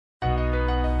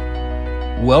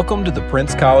Welcome to the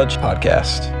Prince College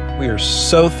Podcast. We are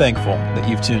so thankful that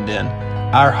you've tuned in.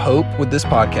 Our hope with this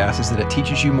podcast is that it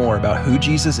teaches you more about who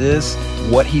Jesus is,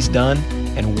 what he's done,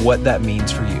 and what that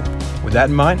means for you. With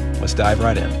that in mind, let's dive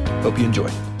right in. Hope you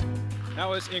enjoy. That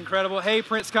was incredible. Hey,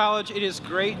 Prince College, it is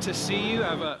great to see you.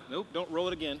 Nope, don't roll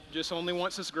it again. Just only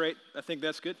once is great. I think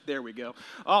that's good. There we go.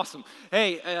 Awesome.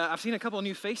 Hey, I've seen a couple of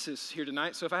new faces here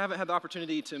tonight, so if I haven't had the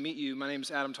opportunity to meet you, my name is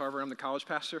Adam Tarver. I'm the college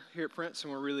pastor here at Prince,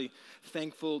 and we're really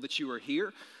thankful that you are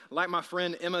here. Like my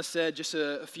friend Emma said just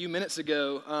a few minutes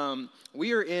ago,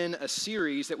 we are in a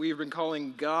series that we've been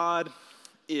calling God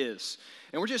Is.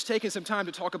 And we're just taking some time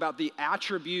to talk about the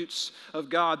attributes of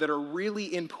God that are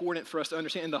really important for us to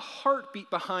understand. And the heartbeat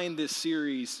behind this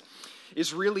series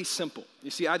is really simple. You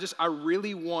see, I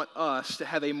really want us to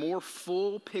have a more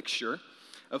full picture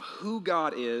of who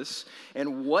God is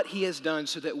and what he has done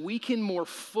so that we can more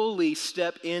fully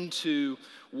step into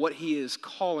what he is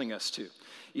calling us to.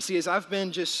 You see, as I've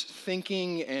been just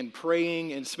thinking and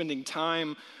praying and spending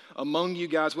time among you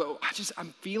guys, well,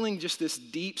 I'm feeling just this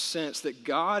deep sense that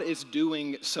God is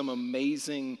doing some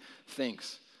amazing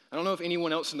things. I don't know if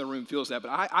anyone else in the room feels that, but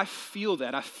I feel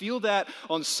that. I feel that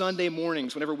on Sunday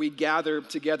mornings whenever we gather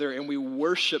together and we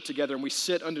worship together and we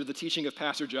sit under the teaching of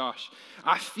Pastor Josh.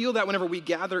 I feel that whenever we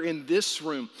gather in this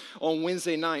room on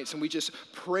Wednesday nights and we just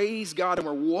praise God and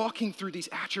we're walking through these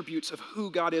attributes of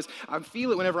who God is. I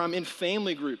feel it whenever I'm in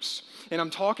family groups and I'm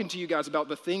talking to you guys about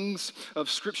the things of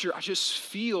Scripture. I just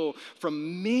feel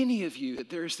from many of you that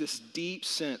there's this deep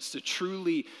sense to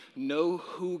truly know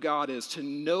who God is, to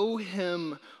know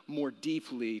him more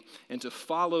deeply and to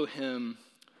follow him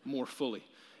more fully.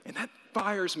 And that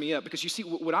fires me up because you see,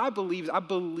 what I believe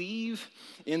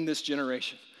in this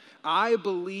generation. I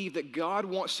believe that God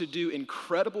wants to do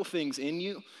incredible things in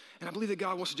you, and I believe that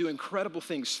God wants to do incredible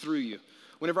things through you.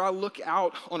 Whenever I look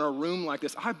out on a room like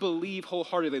this, I believe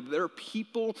wholeheartedly that there are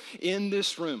people in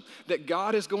this room that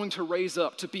God is going to raise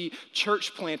up to be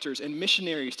church planters and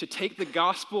missionaries, to take the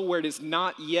gospel where it has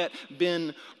not yet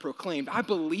been proclaimed. I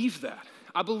believe that.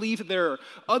 I believe that there are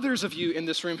others of you in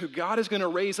this room who God is going to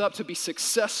raise up to be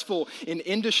successful in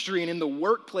industry and in the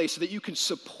workplace so that you can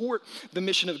support the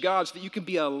mission of God, so that you can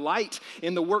be a light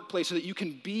in the workplace, so that you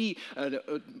can be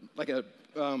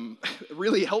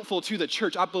really helpful to the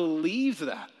church. I believe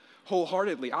that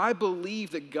wholeheartedly. I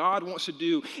believe that God wants to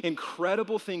do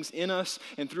incredible things in us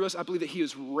and through us. I believe that he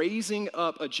is raising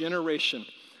up a generation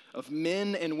of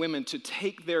men and women to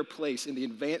take their place in the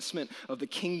advancement of the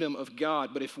kingdom of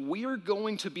God. But if we are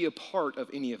going to be a part of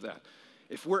any of that,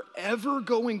 if we're ever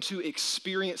going to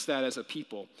experience that as a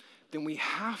people, then we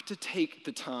have to take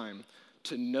the time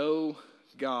to know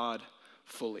God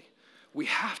fully. We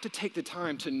have to take the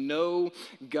time to know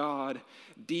God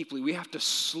deeply. We have to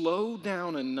slow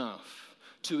down enough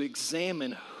to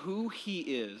examine who he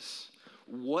is,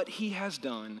 what he has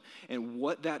done, and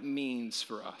what that means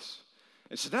for us.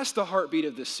 And so that's the heartbeat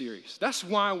of this series. That's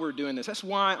why we're doing this. That's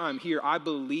why I'm here. I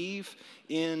believe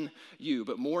in you.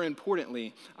 But more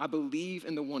importantly, I believe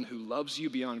in the one who loves you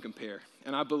beyond compare.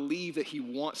 And I believe that he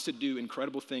wants to do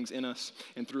incredible things in us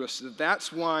and through us. So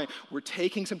that's why we're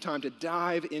taking some time to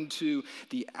dive into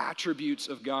the attributes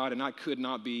of God. And I could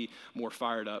not be more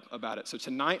fired up about it. So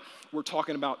tonight, we're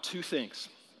talking about two things.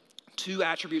 Two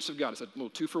attributes of God. It's a little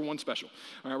 2-for-1 special.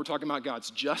 All right, we're talking about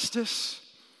God's justice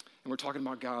and we're talking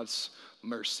about God's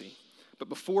mercy. But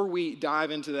before we dive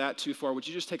into that too far, would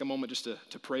you just take a moment just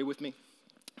to pray with me?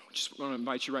 I just want to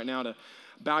invite you right now to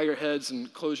bow your heads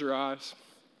and close your eyes.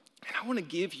 And I want to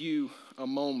give you a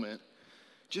moment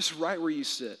just right where you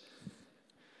sit.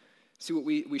 See, what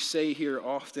we say here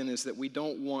often is that we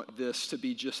don't want this to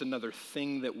be just another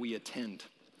thing that we attend.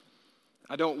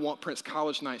 I don't want Prince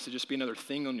College nights to just be another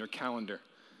thing on your calendar.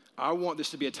 I want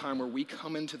this to be a time where we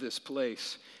come into this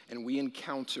place and we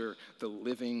encounter the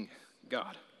living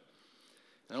God.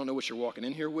 I don't know what you're walking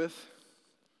in here with.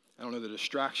 I don't know the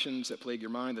distractions that plague your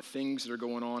mind, the things that are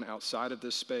going on outside of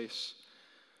this space.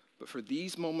 But for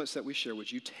these moments that we share, would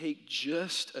you take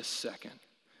just a second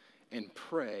and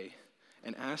pray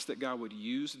and ask that God would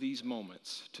use these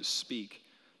moments to speak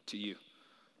to you?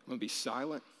 I'm going to be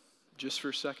silent just for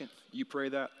a second. You pray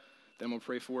that, then we'll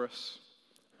pray for us,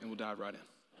 and we'll dive right in.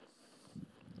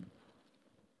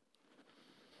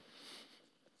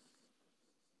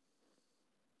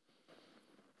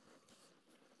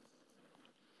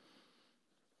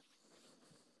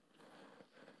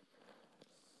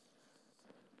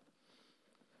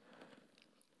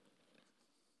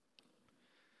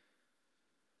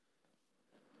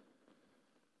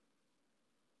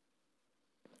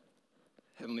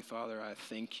 Heavenly Father, I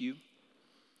thank you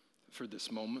for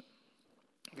this moment.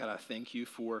 God, I thank you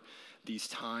for these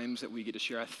times that we get to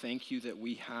share. I thank you that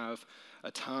we have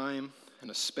a time and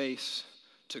a space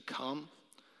to come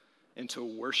and to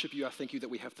worship you. I thank you that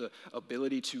we have the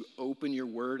ability to open your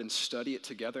word and study it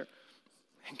together.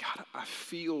 And God, I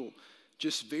feel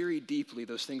just very deeply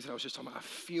those things that I was just talking about. I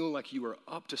feel like you are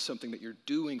up to something, that you're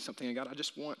doing something. And God,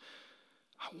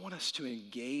 I want us to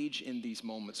engage in these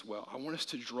moments well. I want us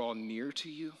to draw near to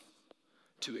you,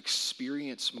 to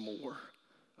experience more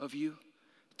of you,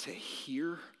 to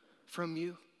hear from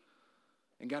you.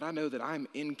 And God, I know that I'm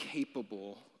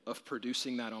incapable of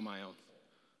producing that on my own.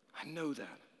 I know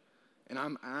that. And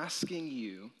I'm asking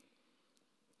you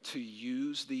to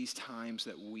use these times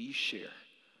that we share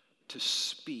to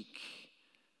speak,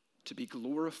 to be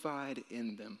glorified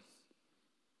in them.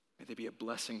 May they be a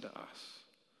blessing to us.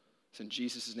 It's in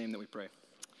Jesus' name that we pray.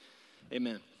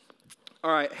 Amen.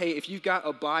 All right, hey, if you've got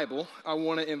a Bible, I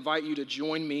want to invite you to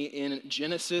join me in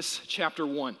Genesis chapter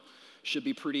 1. Should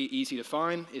be pretty easy to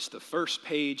find. It's the first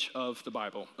page of the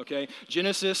Bible, okay?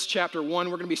 Genesis chapter 1,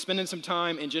 we're going to be spending some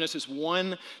time in Genesis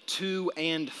 1, 2,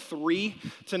 and 3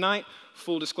 tonight.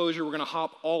 Full disclosure, we're going to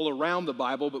hop all around the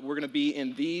Bible, but we're going to be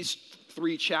in these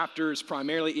 3 chapters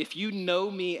primarily. If you know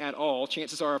me at all,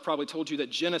 chances are I've probably told you that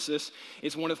Genesis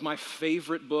is one of my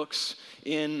favorite books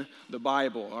in the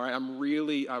Bible. All right, I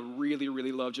really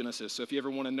love Genesis. So if you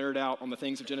ever want to nerd out on the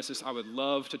things of Genesis, I would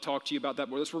love to talk to you about that.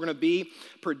 But that's where we're going to be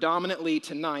predominantly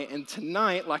tonight. And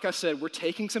tonight, like I said, we're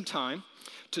taking some time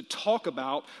to talk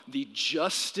about the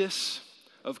justice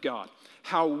of God.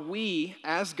 How we,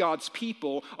 as God's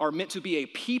people, are meant to be a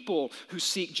people who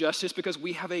seek justice because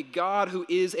we have a God who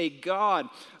is a God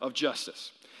of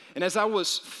justice. And as I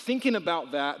was thinking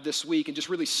about that this week and just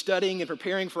really studying and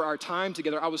preparing for our time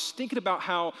together, I was thinking about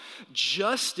how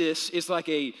justice is like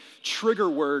a trigger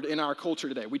word in our culture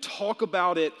today. We talk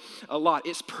about it a lot.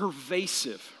 It's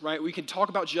pervasive, right? We can talk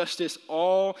about justice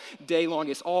all day long.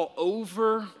 It's all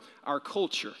over our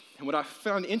culture. And what I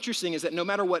found interesting is that no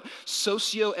matter what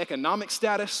socioeconomic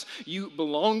status you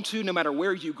belong to, no matter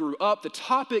where you grew up, the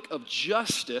topic of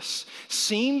justice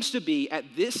seems to be, at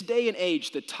this day and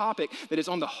age, the topic that is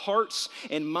on the hearts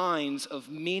and minds of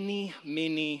many,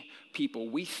 many people.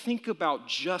 We think about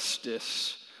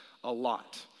justice a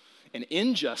lot. And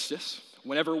injustice,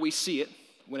 whenever we see it,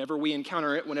 whenever we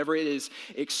encounter it, whenever it is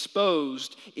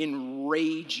exposed,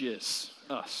 enrages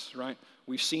us, right?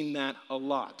 We've seen that a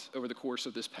lot over the course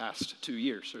of this past 2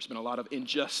 years. There's been a lot of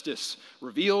injustice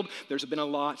revealed. There's been a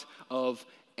lot of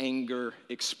anger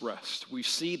expressed. We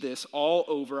see this all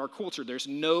over our culture. There's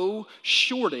no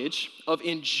shortage of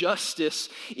injustice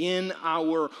in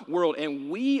our world. And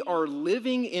we are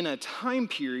living in a time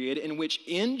period in which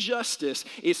injustice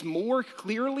is more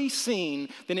clearly seen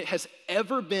than it has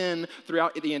ever been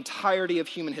throughout the entirety of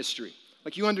human history.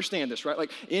 Like, you understand this, right?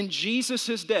 Like, in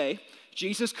Jesus' day,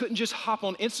 Jesus couldn't just hop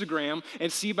on Instagram and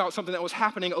see about something that was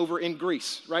happening over in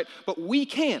Greece, right? But we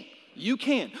can. You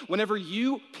can. Whenever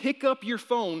you pick up your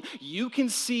phone, you can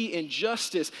see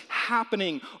injustice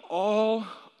happening all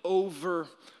over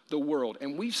the world.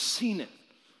 And we've seen it,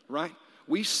 right?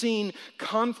 We've seen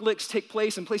conflicts take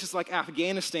place in places like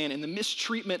Afghanistan and the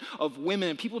mistreatment of women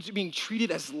and people being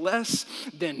treated as less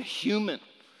than human.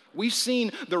 We've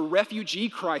seen the refugee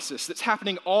crisis that's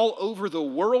happening all over the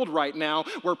world right now,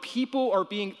 where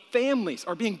families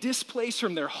are being displaced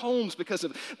from their homes because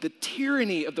of the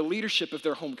tyranny of the leadership of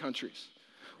their home countries.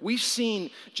 We've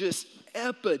seen just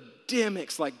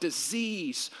epidemics like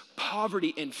disease,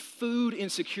 poverty, and food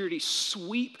insecurity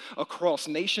sweep across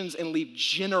nations and leave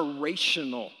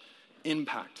generational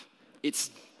impact.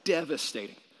 It's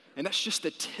devastating. And that's just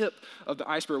the tip of the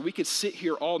iceberg. We could sit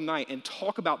here all night and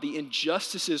talk about the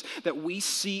injustices that we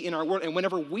see in our world. And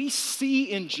whenever we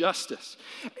see injustice,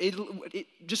 it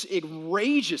just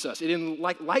enrages us. It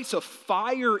lights a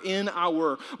fire in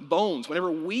our bones. Whenever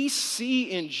we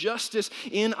see injustice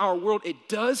in our world, it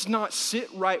does not sit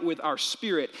right with our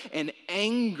spirit, and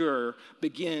anger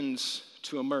begins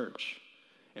to emerge.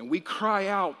 And we cry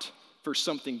out for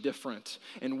something different.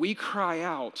 And we cry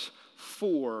out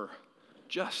for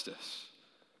justice.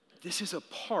 This is a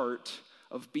part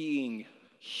of being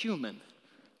human.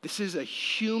 This is a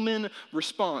human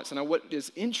response. And what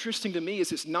is interesting to me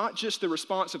is it's not just the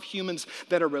response of humans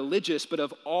that are religious, but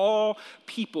of all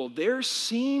people. There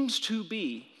seems to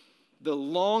be the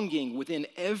longing within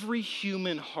every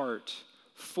human heart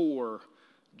for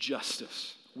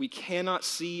justice. We cannot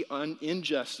see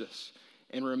injustice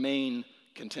and remain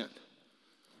content.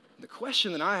 The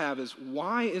question that I have is,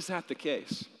 why is that the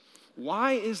case?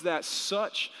 Why is that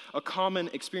such a common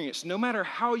experience? No matter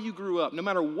how you grew up, no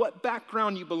matter what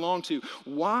background you belong to,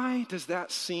 why does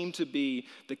that seem to be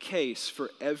the case for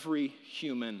every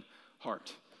human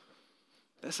heart?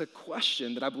 That's a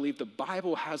question that I believe the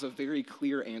Bible has a very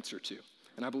clear answer to.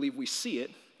 And I believe we see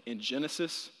it in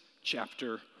Genesis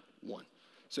chapter 1.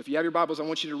 So if you have your Bibles, I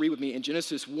want you to read with me in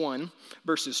Genesis 1,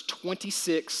 verses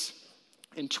 26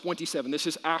 and 27. This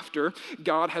is after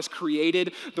God has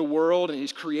created the world and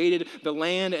he's created the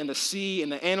land and the sea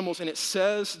and the animals. And it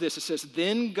says this, it says,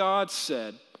 "Then God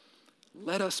said,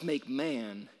 let us make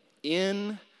man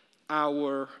in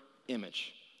our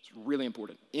image." It's really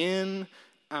important. In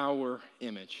our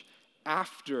image,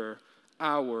 after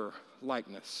our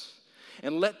likeness.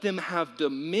 And let them have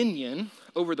dominion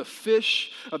over the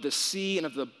fish of the sea and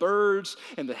of the birds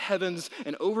and the heavens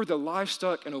and over the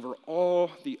livestock and over all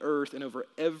the earth and over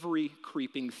every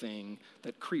creeping thing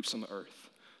that creeps on the earth.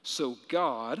 So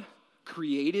God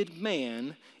created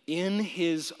man in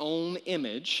his own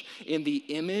image. In the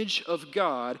image of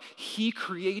God, he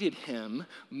created him,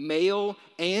 male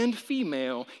and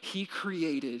female, he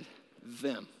created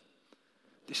them.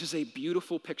 This is a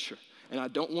beautiful picture. And I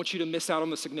don't want you to miss out on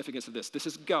the significance of this. This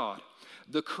is God,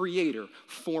 the creator,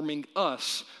 forming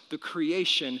us, the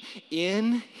creation,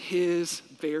 in his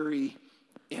very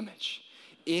image,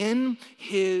 in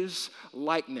his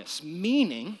likeness,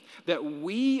 meaning that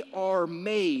we are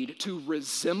made to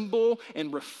resemble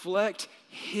and reflect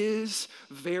his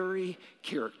very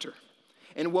character.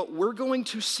 And what we're going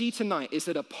to see tonight is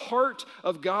that a part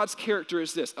of God's character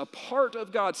is this. A part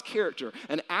of God's character,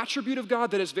 an attribute of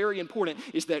God that is very important,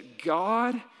 is that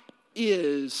God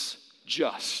is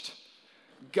just.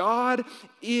 God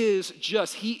is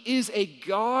just. He is a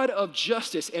God of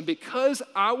justice. And because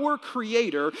our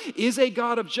Creator is a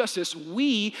God of justice,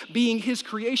 we, being his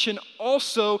creation,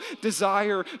 also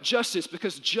desire justice,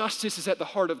 because justice is at the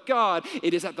heart of God.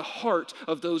 It is at the heart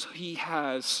of those he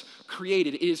has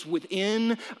created. It is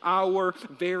within our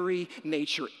very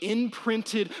nature,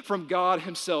 imprinted from God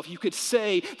himself. You could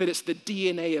say that it's the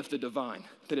DNA of the divine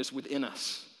that is within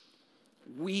us.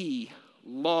 We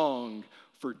long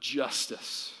for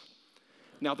justice.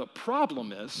 Now, the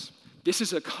problem is, this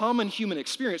is a common human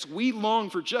experience. We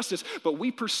long for justice, but we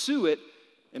pursue it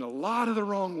in a lot of the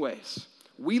wrong ways.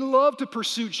 We love to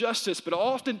pursue justice, but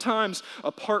oftentimes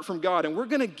apart from God. And we're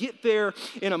going to get there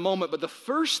in a moment. But the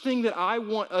first thing that I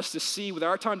want us to see with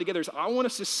our time together is I want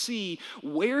us to see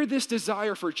where this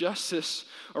desire for justice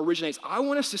originates. I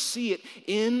want us to see it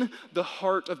in the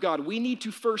heart of God. We need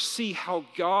to first see how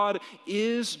God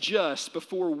is just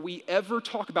before we ever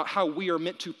talk about how we are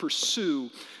meant to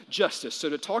pursue justice. So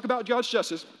to talk about God's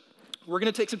justice, we're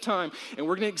going to take some time and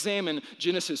we're going to examine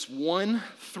Genesis 1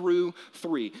 through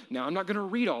 3. Now, I'm not going to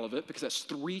read all of it because that's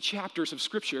 3 chapters of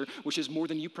scripture, which is more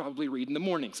than you probably read in the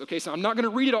mornings. Okay, so I'm not going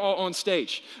to read it all on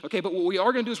stage. Okay, but what we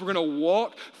are going to do is we're going to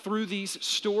walk through these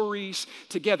stories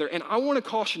together. And I want to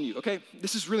caution you, okay,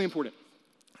 this is really important.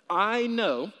 I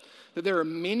know that there are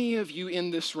many of you in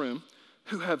this room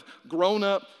who have grown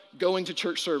up going to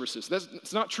church services.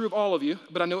 It's not true of all of you,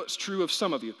 but I know it's true of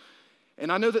some of you.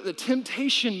 And I know that the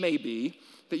temptation may be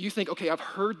that you think, okay, I've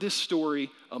heard this story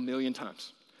a million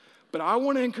times. But I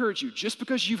want to encourage you, just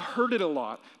because you've heard it a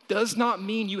lot does not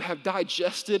mean you have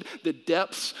digested the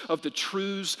depths of the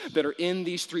truths that are in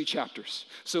these 3 chapters.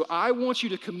 So I want you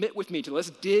to commit with me to let's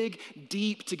dig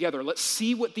deep together. Let's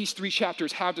see what these 3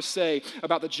 chapters have to say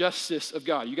about the justice of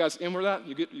God. You guys in with that?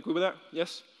 You good with that?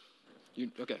 Yes?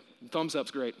 Okay, thumbs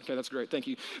up's great. Okay, that's great. Thank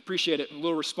you. Appreciate it. A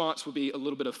little response will be a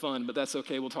little bit of fun, but that's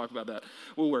okay. We'll talk about that.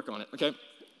 We'll work on it, okay?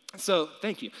 So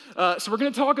thank you. So we're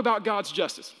going to talk about God's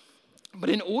justice. But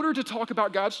in order to talk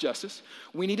about God's justice,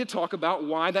 we need to talk about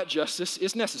why that justice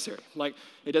is necessary. Like,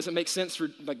 it doesn't make sense for,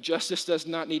 justice does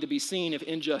not need to be seen if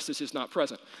injustice is not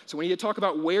present. So we need to talk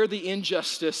about where the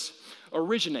injustice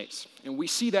originates. And we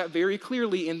see that very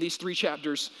clearly in these 3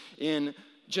 chapters in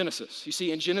Genesis. You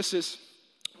see, in Genesis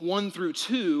 1 through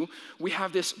 2, we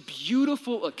have this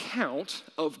beautiful account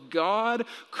of God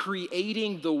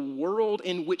creating the world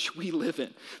in which we live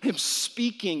in. Him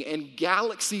speaking and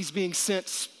galaxies being sent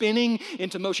spinning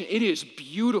into motion. It is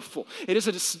beautiful. It is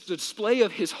a display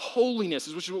of his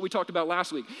holiness, which is what we talked about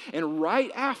last week. And right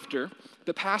after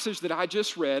the passage that I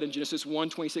just read in Genesis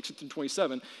 1, 26 and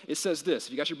 27, it says this.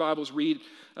 If you got your Bibles, read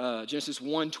Genesis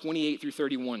 1, 28 through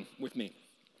 31 with me.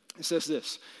 It says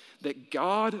this, that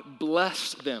God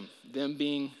blessed them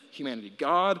being humanity.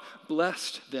 God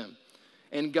blessed them.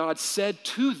 And God said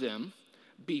to them,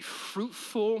 be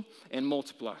fruitful and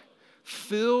multiply.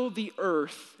 Fill the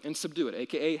earth and subdue it,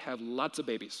 AKA have lots of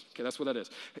babies. Okay, that's what that is.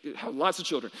 Have lots of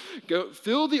children. Go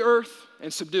fill the earth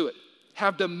and subdue it.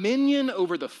 have dominion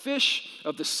over the fish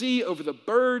of the sea, over the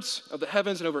birds of the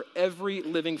heavens, and over every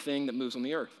living thing that moves on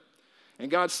the earth.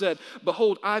 And God said,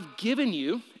 behold, I've given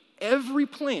you every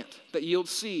plant that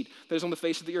yields seed that is on the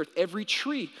face of the earth, every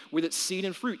tree with its seed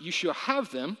and fruit. You shall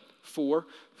have them for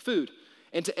food.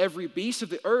 And to every beast of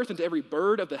the earth, and to every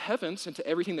bird of the heavens, and to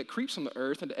everything that creeps on the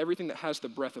earth, and to everything that has the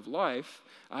breath of life,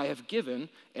 I have given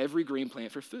every green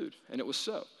plant for food. And it was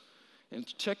so. And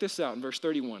check this out in verse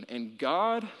 31. And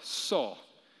God saw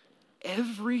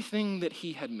everything that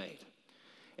he had made,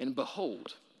 and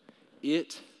behold,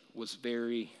 it was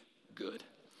very good.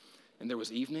 And there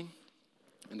was evening,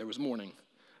 and there was morning,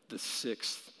 the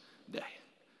sixth day.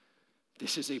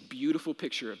 This is a beautiful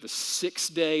picture of the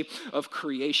sixth day of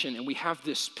creation, and we have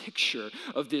this picture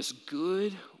of this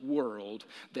good world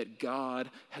that God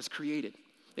has created.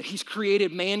 That he's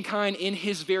created mankind in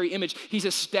his very image. He's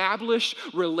established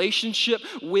relationship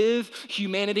with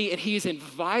humanity, and he's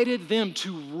invited them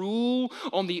to rule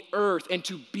on the earth and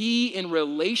to be in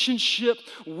relationship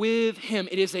with him.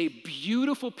 It is a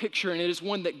beautiful picture, and it is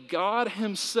one that God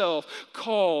himself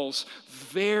calls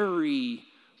very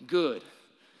good.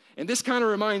 And this kind of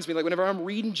reminds me, like whenever I'm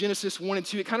reading Genesis 1 and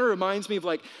 2, it kind of reminds me of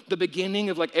like the beginning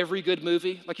of like every good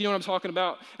movie. Like, you know what I'm talking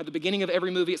about? At the beginning of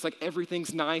every movie, it's like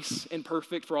everything's nice and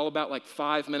perfect for all about like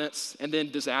 5 minutes, and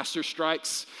then disaster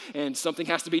strikes and something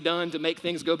has to be done to make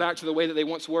things go back to the way that they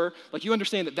once were. Like, you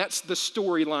understand that that's the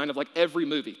storyline of like every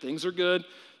movie. Things are good,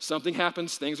 something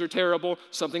happens, things are terrible,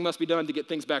 something must be done to get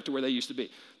things back to where they used to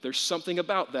be. There's something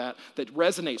about that that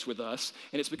resonates with us,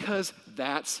 and it's because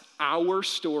that's our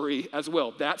story as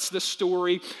well. That's the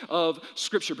story of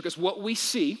Scripture, because what we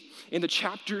see in the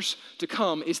chapters to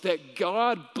come is that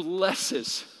God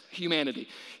blesses humanity.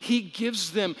 He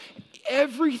gives them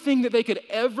everything that they could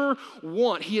ever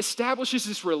want. He establishes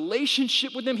this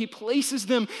relationship with them. He places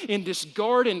them in this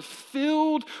garden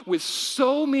filled with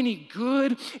so many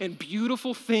good and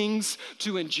beautiful things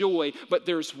to enjoy. But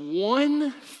there's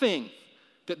one thing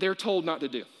that they're told not to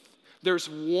do. There's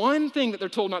one thing that they're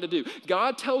told not to do.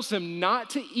 God tells them not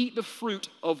to eat the fruit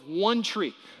of one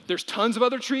tree. There's tons of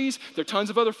other trees, there's tons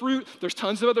of other fruit, there's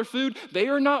tons of other food. They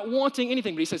are not wanting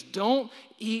anything, but he says, don't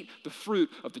eat the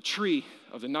fruit of the tree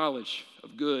of the knowledge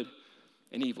of good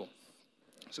and evil.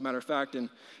 As a matter of fact, in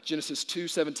Genesis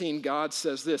 2:17, God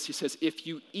says this. He says, if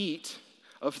you eat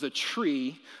of the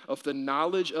tree of the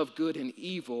knowledge of good and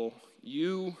evil,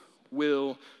 you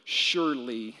will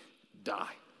surely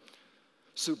die.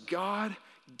 So God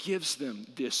gives them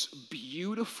this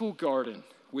beautiful garden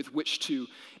with which to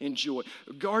enjoy.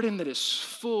 A garden that is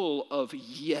full of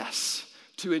yes,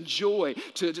 to enjoy,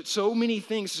 to so many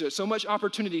things, so much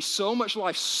opportunity, so much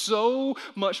life, so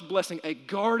much blessing. A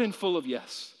garden full of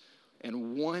yes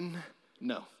and one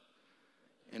no.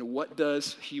 And what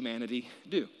does humanity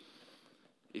do?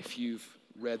 If you've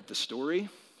read the story,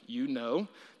 you know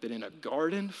that in a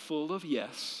garden full of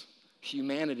yes,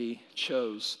 humanity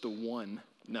chose the one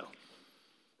no.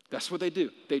 That's what they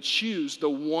do. They choose the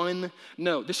one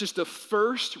no. This is the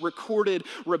first recorded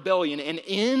rebellion. And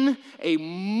in a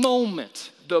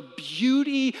moment, the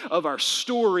beauty of our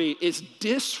story is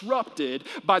disrupted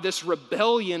by this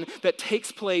rebellion that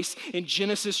takes place in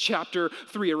Genesis chapter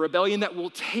 3. A rebellion that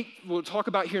we'll talk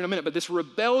about here in a minute. But this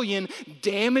rebellion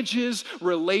damages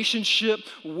relationship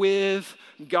with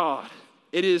God.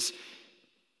 It is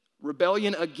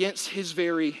rebellion against his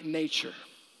very nature.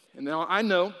 And now I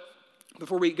know,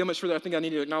 before we go much further, I think I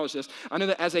need to acknowledge this. I know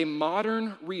that as a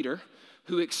modern reader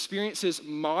who experiences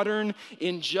modern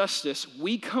injustice,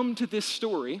 we come to this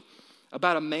story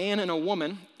about a man and a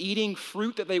woman eating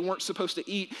fruit that they weren't supposed to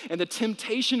eat. And the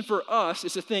temptation for us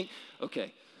is to think,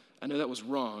 okay, I know that was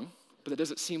wrong, but that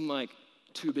doesn't seem like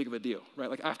too big of a deal, right?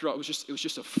 Like after all, it was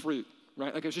just a fruit.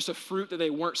 Right? Like it was just a fruit that they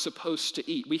weren't supposed to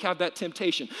eat. We have that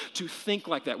temptation to think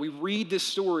like that. We read this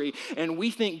story and we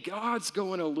think God's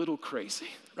going a little crazy,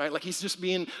 right? Like he's just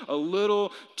being a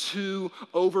little too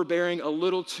overbearing, a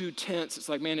little too tense. It's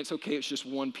like, man, it's okay. It's just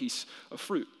one piece of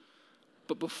fruit.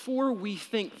 But before we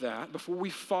think that, before we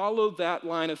follow that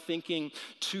line of thinking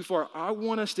too far, I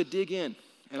want us to dig in.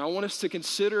 And I want us to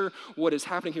consider what is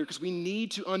happening here because we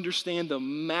need to understand the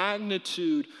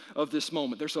magnitude of this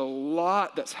moment. There's a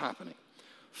lot that's happening.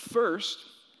 First,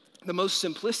 the most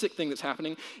simplistic thing that's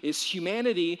happening is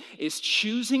humanity is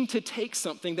choosing to take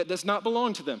something that does not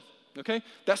belong to them, okay?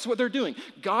 That's what they're doing.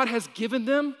 God has given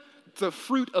them the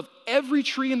fruit of every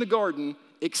tree in the garden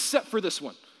except for this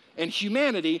one. And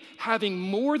humanity, having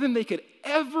more than they could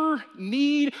ever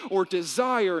need or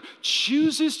desire,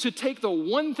 chooses to take the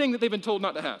one thing that they've been told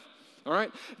not to have, all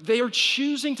right? They are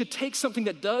choosing to take something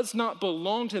that does not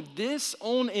belong to them. This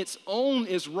on its own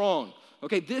is wrong.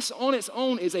 Okay, this on its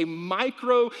own is a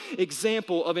micro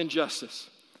example of injustice.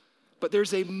 But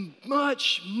there's a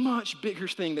much, much bigger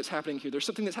thing that's happening here. There's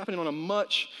something that's happening on a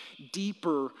much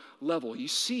deeper level. You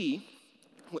see,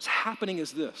 what's happening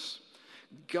is this.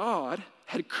 God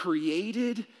had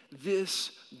created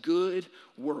this good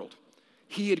world.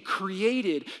 He had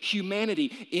created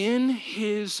humanity in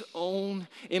his own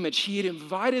image. He had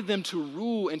invited them to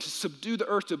rule and to subdue the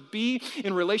earth, to be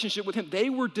in relationship with him. They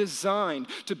were designed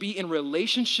to be in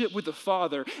relationship with the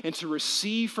Father and to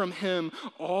receive from him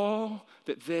all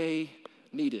that they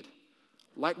needed.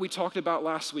 Like we talked about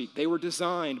last week, they were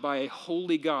designed by a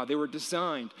holy God. They were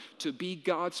designed to be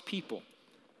God's people,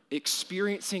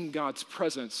 experiencing God's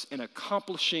presence and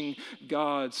accomplishing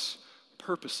God's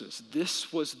purposes.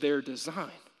 This was their design.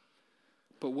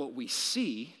 But what we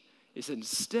see is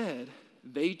instead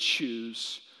they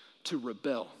choose to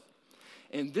rebel.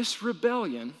 And this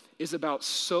rebellion is about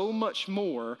so much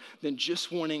more than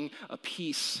just wanting a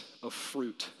piece of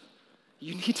fruit.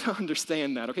 You need to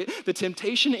understand that, okay? The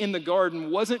temptation in the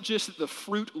garden wasn't just that the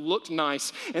fruit looked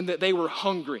nice and that they were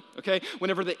hungry, okay?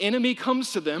 Whenever the enemy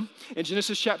comes to them in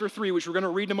Genesis chapter 3, which we're going to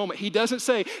read in a moment, he doesn't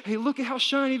say, hey, look at how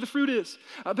shiny the fruit is.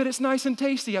 I bet it's nice and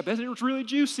tasty. I bet it's really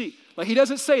juicy. Like, he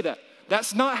doesn't say that.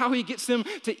 That's not how he gets them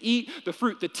to eat the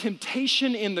fruit. The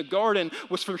temptation in the garden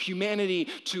was for humanity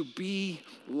to be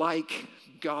like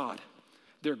God.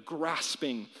 They're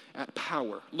grasping at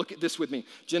power. Look at this with me.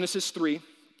 Genesis 3.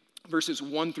 Verses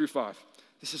 1 through 5.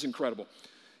 This is incredible.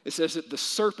 It says that the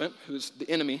serpent, who's the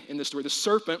enemy in this story, the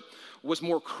serpent was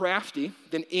more crafty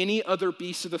than any other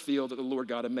beast of the field that the Lord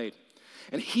God had made.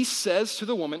 And he says to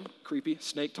the woman, creepy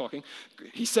snake talking,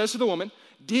 he says to the woman,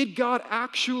 did God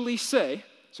actually say,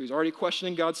 so he's already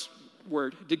questioning God's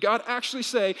word, did God actually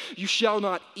say, you shall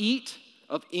not eat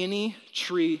of any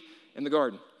tree in the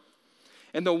garden?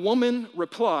 And the woman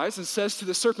replies and says to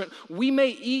the serpent, we may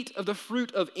eat of the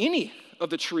fruit of any of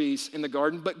the trees in the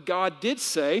garden, but God did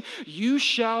say, you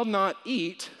shall not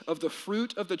eat of the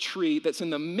fruit of the tree that's in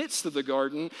the midst of the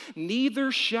garden,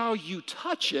 neither shall you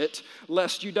touch it,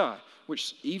 lest you die.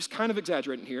 Which Eve's kind of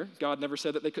exaggerating here. God never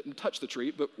said that they couldn't touch the tree,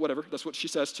 but whatever, that's what she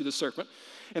says to the serpent.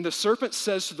 And the serpent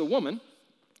says to the woman,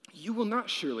 you will not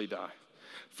surely die.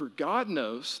 For God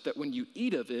knows that when you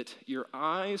eat of it, your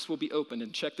eyes will be opened.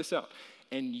 And check this out.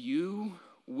 And you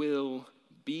will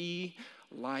be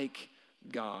like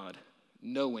God,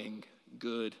 knowing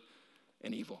good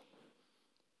and evil.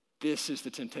 This is the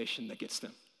temptation that gets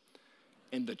them.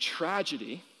 And the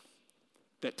tragedy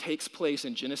that takes place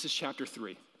in Genesis chapter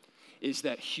 3 is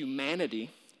that humanity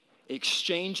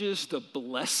exchanges the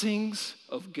blessings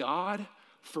of God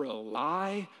for a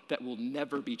lie that will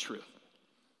never be true.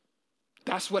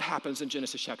 That's what happens in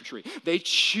Genesis chapter 3. They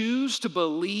choose to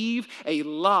believe a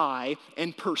lie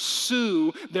and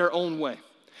pursue their own way.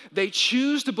 They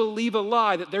choose to believe a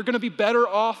lie that they're going to be better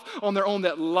off on their own,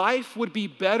 that life would be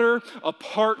better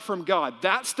apart from God.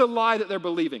 That's the lie that they're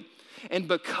believing. And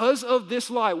because of this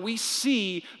lie, we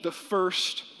see the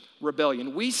first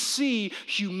rebellion. We see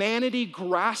humanity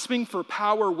grasping for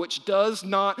power which does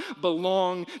not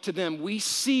belong to them. We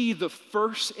see the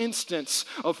first instance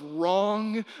of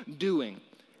wrongdoing.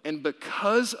 And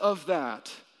because of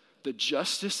that, the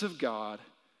justice of God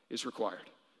is required.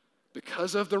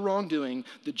 Because of the wrongdoing,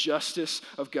 the justice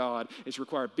of God is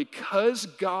required. Because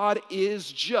God is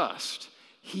just,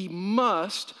 he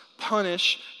must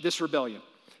punish this rebellion.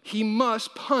 He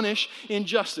must punish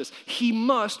injustice. He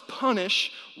must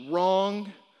punish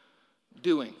wrongdoing.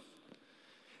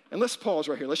 And let's pause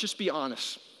right here. Let's just be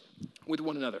honest with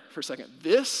one another for a second.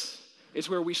 This is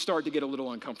where we start to get a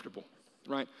little uncomfortable,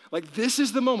 right? Like, this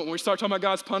is the moment when we start talking about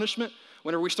God's punishment.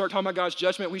 Whenever we start talking about God's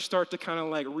judgment, we start to kind of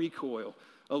like recoil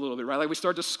a little bit, right? Like, we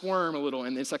start to squirm a little,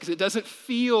 and it's like, 'cause it doesn't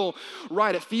feel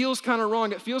right. It feels kind of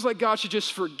wrong. It feels like God should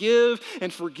just forgive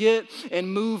and forget and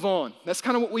move on. That's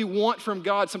kind of what we want from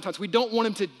God sometimes. We don't want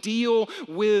him to deal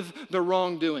with the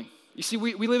wrongdoing. You see,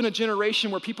 we live in a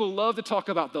generation where people love to talk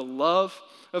about the love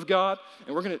of God,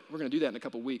 and we're gonna do that in a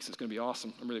couple weeks. It's gonna be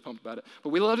awesome. I'm really pumped about it. But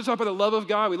we love to talk about the love of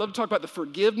God. We love to talk about the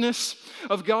forgiveness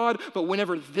of God. But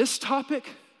whenever this topic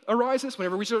arises,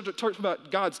 whenever we start to talk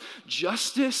about God's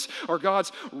justice or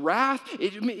God's wrath,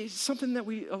 it's something that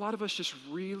a lot of us just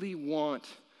really want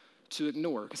to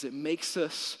ignore because it makes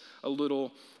us a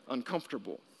little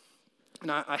uncomfortable.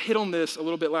 And I hit on this a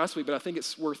little bit last week, but I think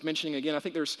it's worth mentioning again. I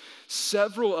think there's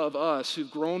several of us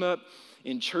who've grown up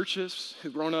in churches,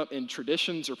 who've grown up in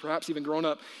traditions, or perhaps even grown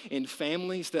up in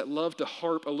families that love to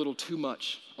harp a little too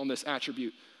much on this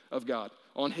attribute of God,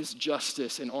 on his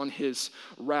justice and on his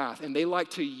wrath. And they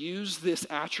like to use this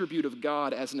attribute of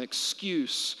God as an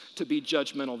excuse to be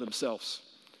judgmental themselves.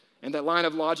 And that line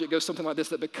of logic goes something like this,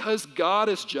 that because God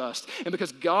is just, and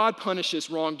because God punishes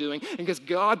wrongdoing, and because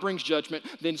God brings judgment,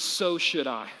 then so should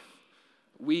I.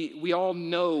 We all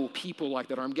know people like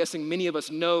that, or I'm guessing many of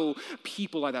us know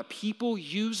people like that. People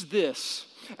use this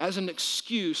as an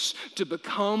excuse to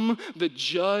become the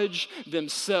judge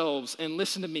themselves. And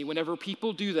listen to me, whenever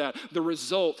people do that, the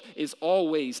result is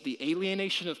always the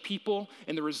alienation of people,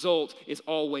 and the result is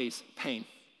always pain.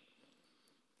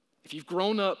 If you've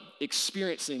grown up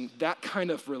experiencing that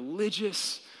kind of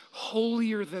religious,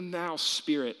 holier-than-thou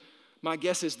spirit, my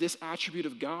guess is this attribute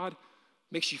of God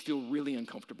makes you feel really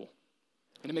uncomfortable,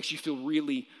 and it makes you feel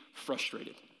really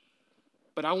frustrated.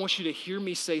 But I want you to hear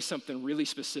me say something really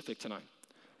specific tonight.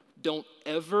 Don't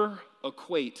ever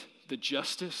equate the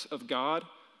justice of God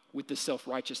with the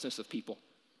self-righteousness of people.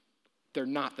 They're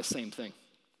not the same thing.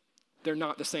 They're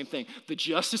not the same thing. The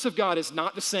justice of God is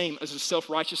not the same as the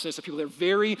self-righteousness of people. They're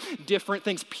very different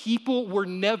things. People were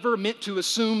never meant to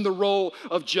assume the role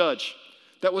of judge.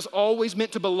 That was always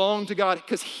meant to belong to God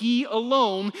because He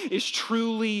alone is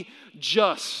truly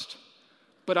just.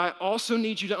 But I also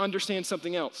need you to understand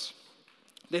something else.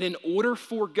 That in order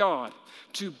for God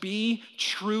to be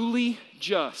truly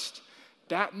just,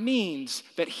 that means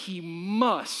that He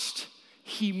must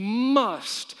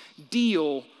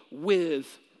deal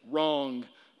with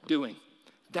wrongdoing.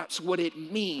 That's what it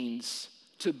means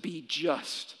to be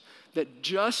just. That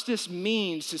justice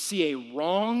means to see a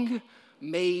wrong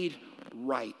made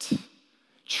right.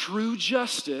 True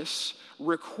justice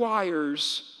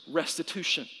requires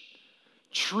restitution.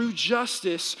 True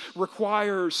justice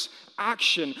requires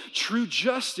action. True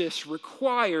justice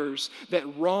requires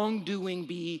that wrongdoing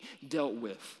be dealt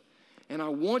with. And I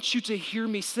want you to hear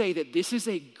me say that this is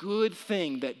a good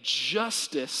thing, that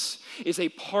justice is a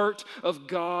part of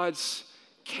God's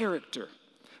character.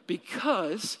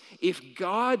 Because if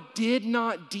God did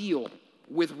not deal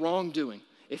with wrongdoing,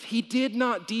 if He did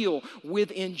not deal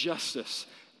with injustice,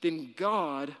 then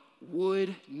God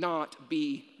would not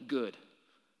be good.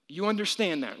 You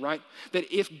understand that, right?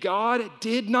 That if God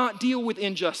did not deal with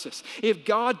injustice, if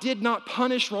God did not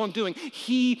punish wrongdoing,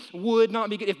 He would not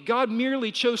be good. If God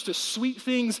merely chose to sweep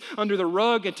things under the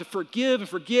rug and to forgive and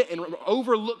forget and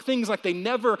overlook things like they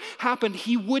never happened,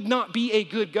 He would not be a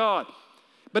good God.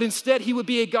 But instead, He would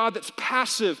be a God that's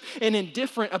passive and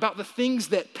indifferent about the things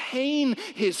that pain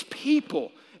His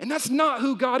people. And that's not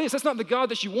who God is. That's not the God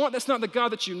that you want. That's not the God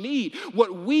that you need.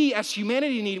 What we as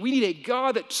humanity need, we need a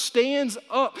God that stands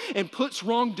up and puts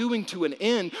wrongdoing to an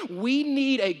end. We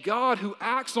need a God who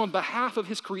acts on behalf of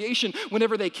His creation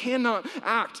whenever they cannot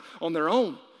act on their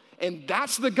own. And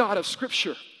that's the God of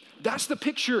Scripture. That's the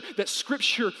picture that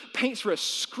Scripture paints for us.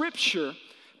 Scripture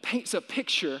paints a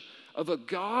picture of a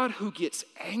God who gets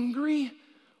angry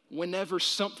whenever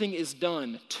something is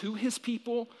done to His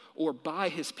people or by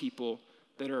His people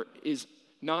that is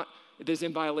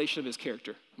in violation of His character.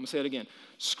 I'm going to say it again.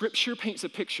 Scripture paints a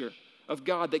picture of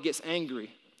God that gets angry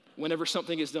whenever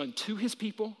something is done to His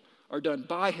people or done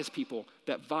by His people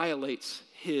that violates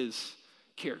His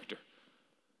character.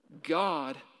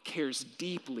 God cares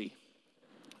deeply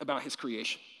about His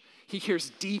creation. He cares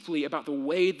deeply about the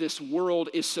way this world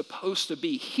is supposed to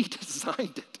be. He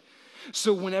designed it.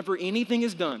 So whenever anything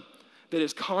is done that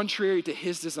is contrary to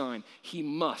His design, He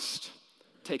must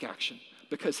take action.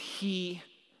 Because He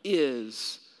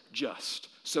is just.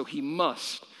 So He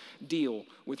must deal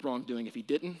with wrongdoing. If He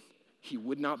didn't, He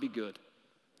would not be good.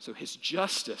 So His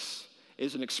justice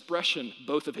is an expression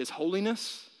both of His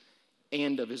holiness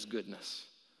and of His goodness.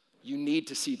 You need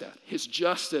to see that. His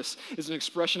justice is an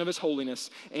expression of His holiness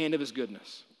and of His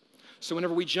goodness. So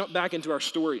whenever we jump back into our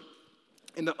story,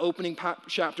 in the opening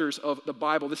chapters of the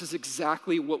Bible, this is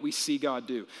exactly what we see God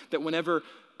do. That whenever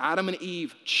Adam and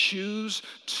Eve choose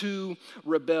to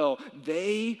rebel,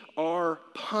 they are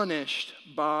punished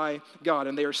by God,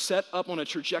 and they are set up on a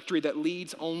trajectory that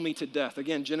leads only to death.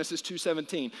 Again, Genesis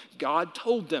 2:17, God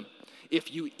told them,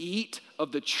 if you eat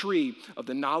of the tree of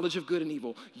the knowledge of good and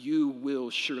evil, you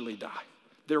will surely die.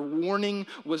 Their warning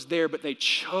was there, but they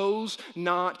chose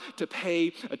not to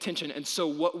pay attention. And so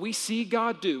what we see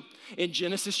God do in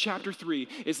Genesis chapter 3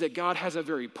 is that God has a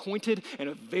very pointed and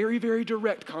a very, very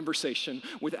direct conversation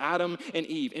with Adam and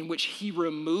Eve in which He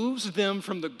removes them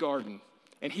from the garden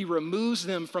and He removes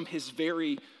them from His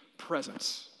very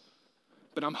presence.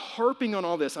 But I'm harping on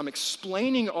all this. I'm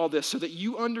explaining all this so that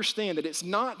you understand that it's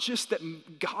not just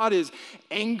that God is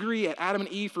angry at Adam and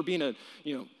Eve for being a,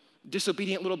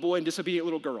 disobedient little boy and disobedient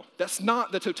little girl. That's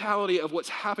not the totality of what's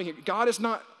happening here. God is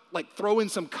not like throwing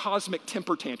some cosmic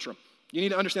temper tantrum. You need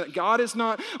to understand that God is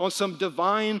not on some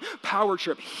divine power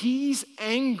trip. He's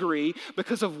angry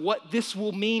because of what this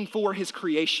will mean for His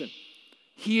creation.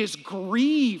 He is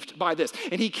grieved by this,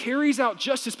 and he carries out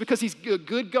justice because he's a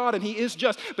good God and he is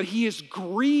just, but he is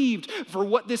grieved for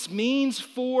what this means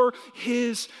for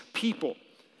his people.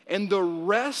 And the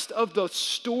rest of the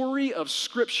story of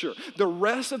Scripture, the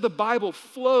rest of the Bible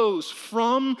flows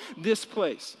from this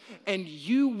place. And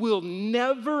you will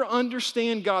never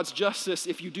understand God's justice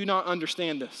if you do not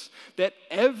understand this, that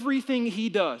everything he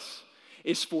does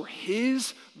is for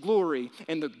his glory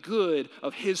and the good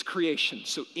of his creation.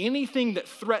 So anything that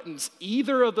threatens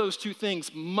either of those two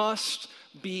things must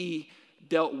be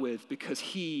dealt with because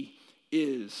he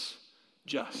is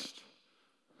just.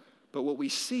 But what we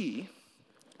see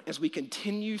as we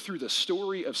continue through the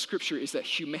story of Scripture is that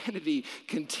humanity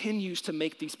continues to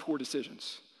make these poor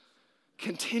decisions,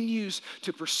 continues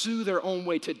to pursue their own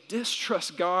way, to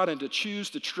distrust God and to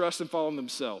choose to trust and follow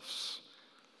themselves.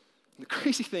 The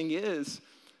crazy thing is,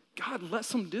 God lets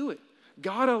them do it.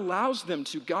 God allows them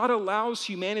to. God allows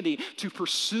humanity to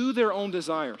pursue their own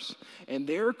desires. And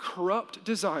their corrupt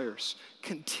desires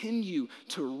continue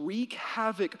to wreak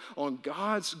havoc on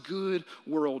God's good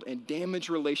world and damage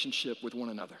relationship with one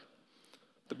another.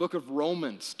 The book of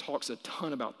Romans talks a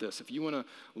ton about this. If you want to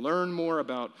learn more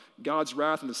about God's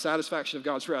wrath and the satisfaction of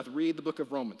God's wrath, read the book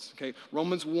of Romans. Okay?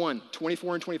 Romans 1,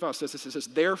 24 and 25 says this. It says,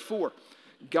 therefore,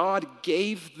 God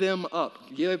gave them up.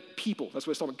 People, that's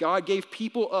what it's talking about. God gave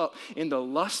people up in the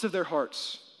lust of their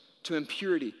hearts to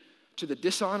impurity, to the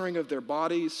dishonoring of their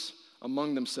bodies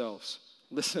among themselves.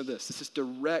 Listen to this. This is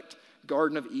direct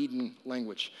Garden of Eden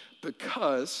language.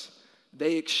 Because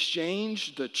they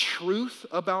exchanged the truth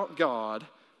about God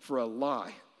for a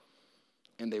lie,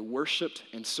 and they worshiped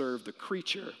and served the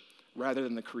creature rather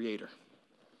than the Creator.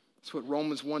 That's what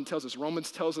Romans 1 tells us.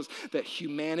 Romans tells us that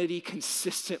humanity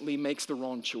consistently makes the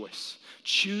wrong choice,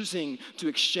 choosing to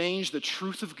exchange the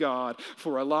truth of God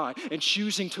for a lie and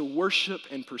choosing to worship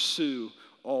and pursue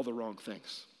all the wrong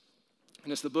things.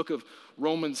 And as the book of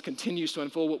Romans continues to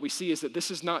unfold, what we see is that this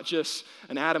is not just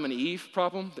an Adam and Eve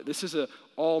problem, that this is an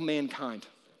all mankind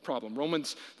problem.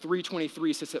 Romans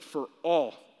 3:23 says that for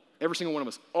all, every single one of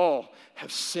us, all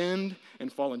have sinned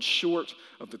and fallen short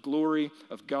of the glory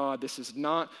of God. This is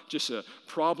not just a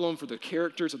problem for the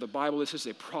characters of the Bible. This is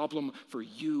a problem for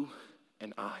you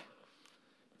and I.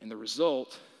 And the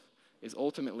result is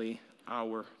ultimately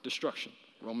our destruction.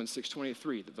 Romans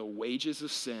 6:23, that the wages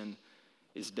of sin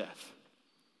is death.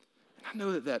 And I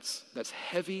know that that's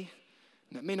heavy.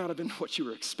 And that may not have been what you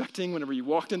were expecting whenever you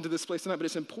walked into this place tonight, but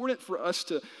it's important for us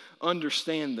to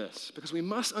understand this because we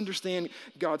must understand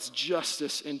God's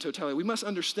justice in totality. We must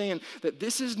understand that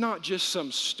this is not just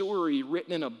some story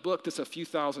written in a book that's a few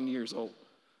thousand years old,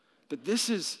 that this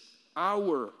is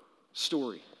our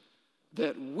story,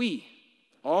 that we,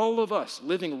 all of us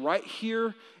living right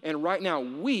here and right now,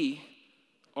 we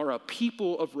are a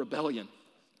people of rebellion.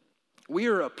 We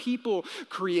are a people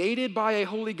created by a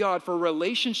holy God for a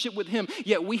relationship with him,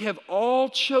 yet we have all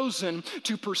chosen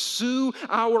to pursue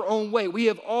our own way. We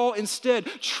have all instead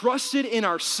trusted in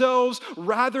ourselves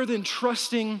rather than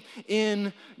trusting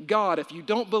in God. If you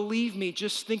don't believe me,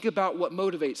 just think about what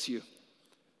motivates you.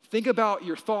 Think about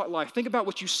your thought life. Think about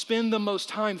what you spend the most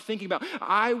time thinking about.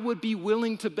 I would be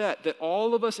willing to bet that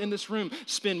all of us in this room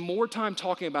spend more time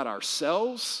talking about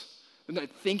ourselves,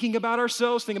 thinking about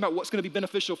ourselves, thinking about what's going to be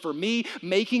beneficial for me,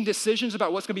 making decisions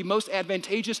about what's going to be most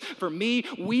advantageous for me.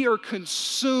 We are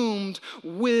consumed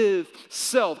with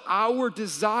self. Our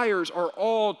desires are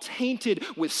all tainted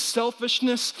with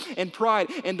selfishness and pride.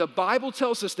 And the Bible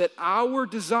tells us that our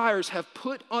desires have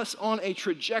put us on a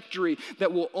trajectory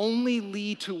that will only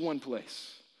lead to one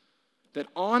place. That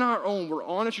on our own, we're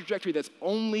on a trajectory that's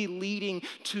only leading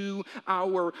to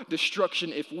our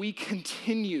destruction if we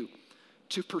continue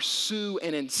to pursue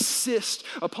and insist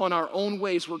upon our own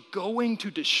ways. We're going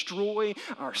to destroy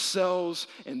ourselves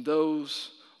and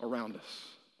those around us.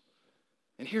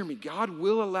 And hear me, God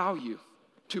will allow you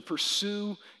to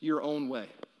pursue your own way.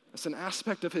 That's an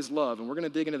aspect of his love, and we're going to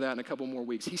dig into that in a couple more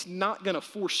weeks. He's not going to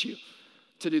force you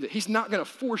to do that. He's not going to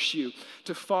force you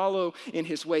to follow in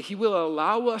his way. He will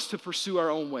allow us to pursue our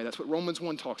own way. That's what Romans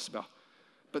 1 talks about.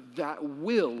 But that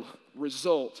will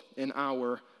result in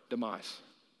our demise.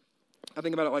 I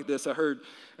think about it like this. I heard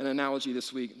an analogy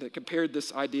this week that compared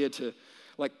this idea to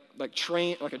like a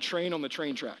train on the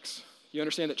train tracks. You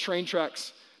understand that train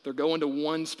tracks, they're going to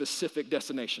one specific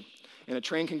destination. And a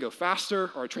train can go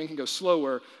faster or a train can go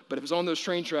slower, but if it's on those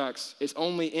train tracks, it's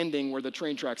only ending where the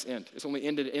train tracks end. It's only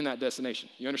ended in that destination.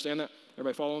 You understand that?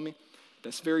 Everybody following me?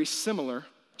 That's very similar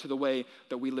to the way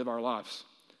that we live our lives.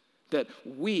 That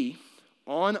we,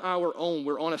 on our own,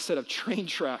 we're on a set of train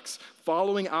tracks,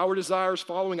 following our desires,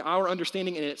 following our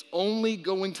understanding, and it's only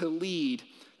going to lead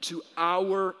to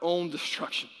our own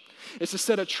destruction. It's a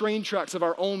set of train tracks of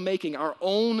our own making. Our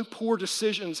own poor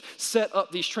decisions set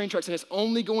up these train tracks, and it's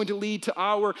only going to lead to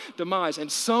our demise. And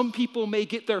some people may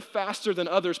get there faster than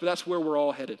others, but that's where we're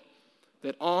all headed.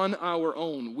 That on our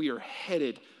own, we are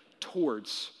headed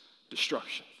towards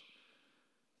destruction.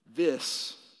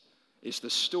 This is the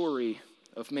story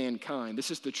of mankind.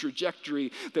 This is the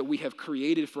trajectory that we have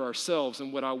created for ourselves.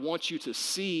 And what I want you to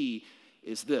see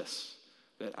is this,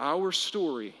 that our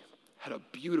story had a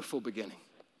beautiful beginning.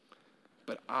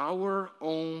 But our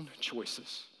own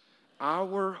choices,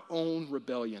 our own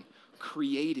rebellion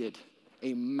created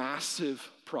a massive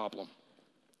problem.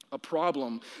 A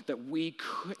problem that we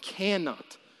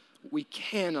cannot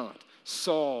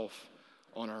solve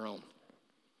on our own.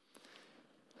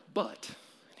 But,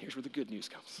 here's where the good news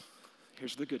comes.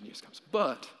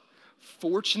 But,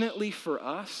 fortunately for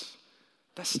us,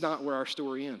 that's not where our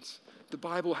story ends. The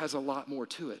Bible has a lot more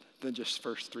to it than just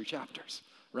first 3 chapters.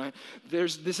 Right?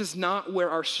 This is not where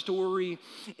our story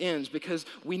ends, because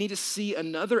we need to see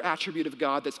another attribute of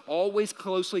God that's always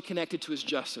closely connected to his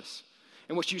justice.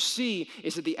 And what you see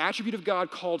is that the attribute of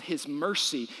God called his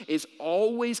mercy is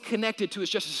always connected to his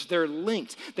justice. They're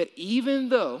linked, that even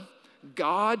though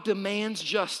God demands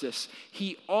justice,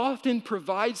 he often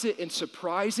provides it in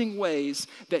surprising ways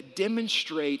that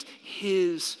demonstrate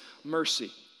his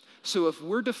mercy. So if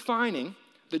we're defining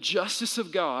the justice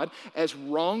of God as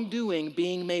wrongdoing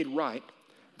being made right,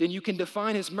 then you can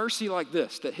define his mercy like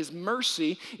this, that his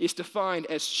mercy is defined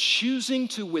as choosing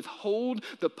to withhold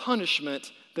the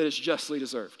punishment that is justly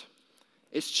deserved.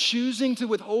 It's choosing to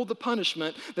withhold the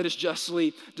punishment that is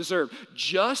justly deserved.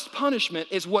 Just punishment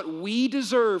is what we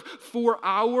deserve for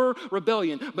our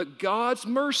rebellion, but God's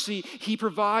mercy, he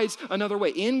provides another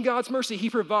way. In God's mercy, he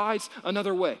provides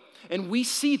another way. And we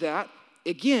see that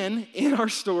again in our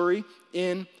story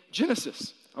in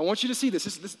Genesis. I want you to see this.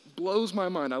 This blows my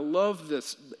mind. I love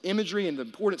this imagery and the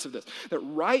importance of this. That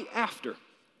right after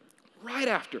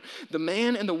the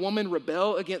man and the woman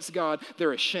rebel against God,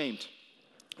 they're ashamed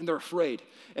and they're afraid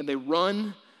and they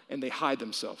run and they hide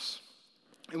themselves.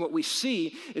 And what we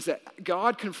see is that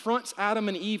God confronts Adam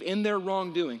and Eve in their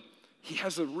wrongdoing. He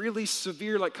has a really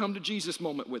severe come to Jesus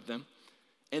moment with them.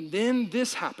 And then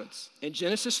this happens in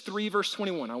Genesis 3 verse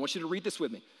 21. I want you to read this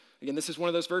with me. Again, this is one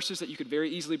of those verses that you could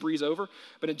very easily breeze over.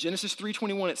 But in Genesis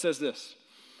 3:21, it says this,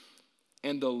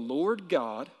 "And the Lord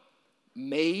God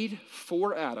made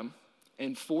for Adam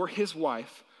and for his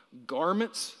wife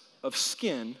garments of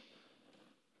skin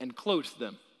and clothed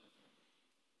them."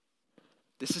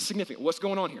 This is significant. What's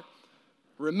going on here?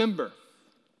 Remember,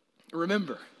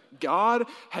 God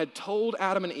had told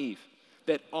Adam and Eve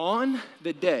that on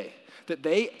the day that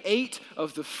they ate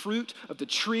of the fruit of the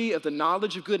tree of the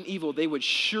knowledge of good and evil, they would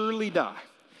surely die.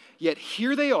 Yet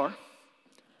here they are,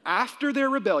 after their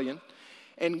rebellion,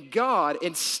 and God,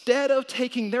 instead of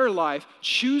taking their life,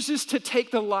 chooses to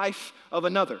take the life of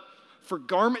another. For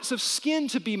garments of skin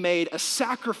to be made, a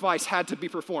sacrifice had to be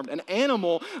performed. An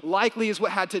animal likely is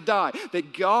what had to die.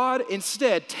 That God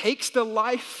instead takes the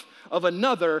life of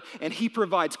another and he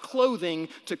provides clothing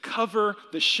to cover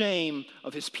the shame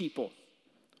of his people.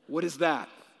 What is that?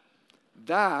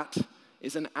 That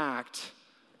is an act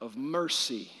of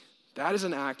mercy. That is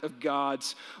an act of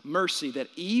God's mercy, that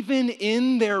even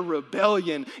in their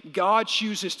rebellion, God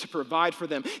chooses to provide for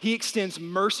them. He extends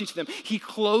mercy to them. He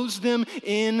clothes them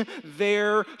in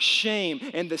their shame.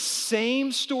 And the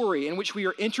same story in which we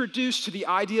are introduced to the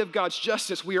idea of God's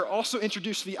justice, we are also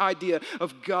introduced to the idea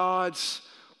of God's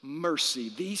mercy.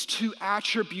 These two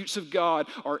attributes of God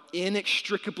are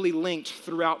inextricably linked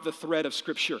throughout the thread of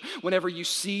Scripture. Whenever you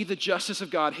see the justice of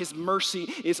God, his mercy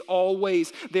is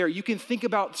always there. You can think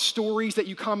about stories that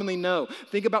you commonly know.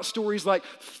 Think about stories like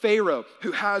Pharaoh,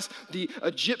 who has the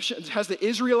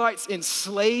Israelites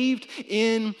enslaved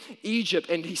in Egypt,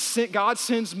 and God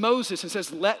sends Moses and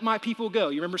says, "Let my people go."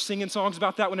 You remember singing songs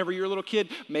about that whenever you were a little kid?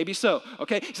 Maybe so.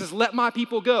 Okay, he says, "Let my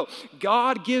people go."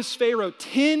 God gives Pharaoh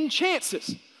 10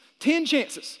 chances. 10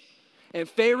 chances. And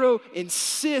Pharaoh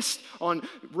insists on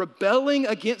rebelling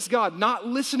against God, not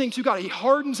listening to God. He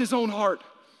hardens his own heart.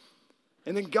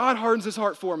 And then God hardens his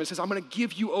heart for him and says, "I'm going to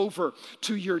give you over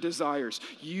to your desires.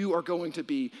 You are going to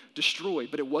be destroyed."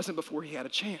 But it wasn't before he had a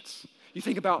chance. You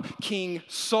think about King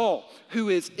Saul, who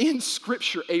is in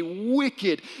Scripture a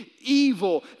wicked,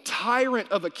 evil tyrant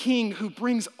of a king who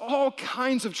brings all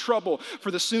kinds of trouble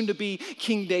for the soon-to-be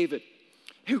King David.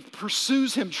 who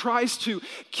pursues him, tries to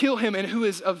kill him, and who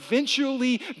is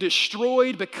eventually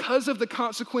destroyed because of the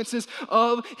consequences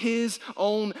of his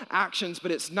own actions.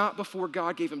 But it's not before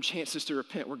God gave him chances to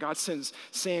repent, where God sends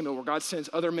Samuel, where God sends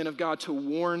other men of God to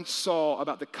warn Saul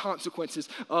about the consequences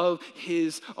of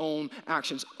his own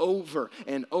actions. Over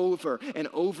and over and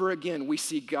over again, we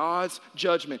see God's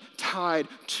judgment tied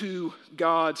to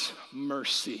God's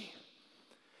mercy.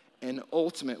 And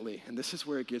ultimately, and this is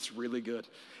where it gets really good,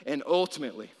 and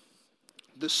ultimately,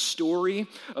 the story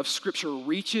of Scripture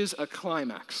reaches a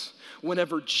climax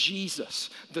whenever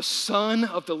Jesus, the Son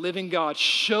of the living God,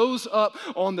 shows up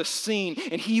on the scene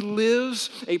and he lives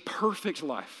a perfect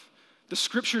life. The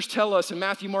Scriptures tell us in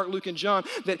Matthew, Mark, Luke, and John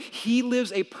that he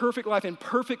lives a perfect life in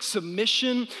perfect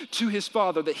submission to his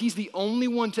Father, that he's the only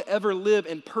one to ever live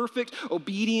in perfect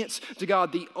obedience to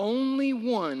God, the only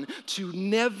one to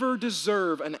never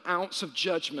deserve an ounce of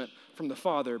judgment from the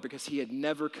Father because he had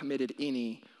never committed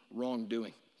any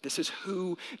wrongdoing. This is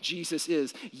who Jesus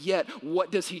is. Yet,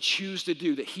 what does he choose to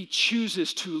do? That he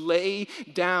chooses to lay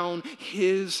down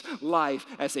his life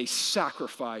as a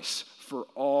sacrifice for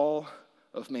all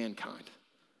of mankind.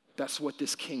 That's what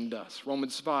this king does.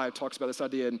 Romans 5 talks about this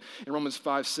idea, and in Romans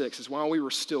 5:6 is while we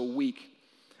were still weak,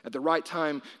 at the right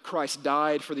time Christ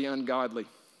died for the ungodly.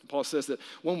 Paul says that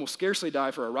one will scarcely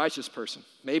die for a righteous person.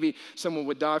 Maybe someone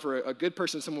would die for a good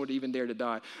person, someone would even dare to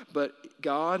die. But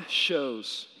God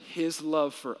shows his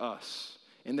love for us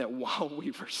in that while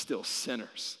we were still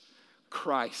sinners,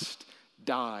 Christ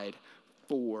died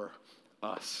for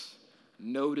us.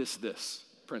 Notice this,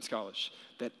 Prince College,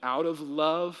 that out of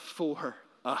love for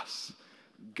us,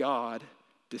 God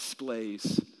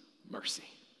displays mercy.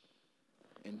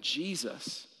 And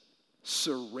Jesus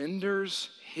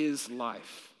surrenders his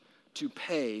life to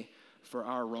pay for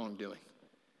our wrongdoing.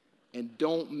 And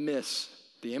don't miss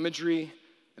the imagery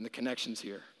and the connections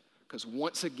here, because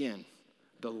once again,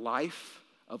 the life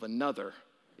of another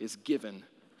is given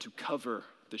to cover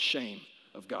the shame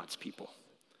of God's people.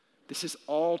 This is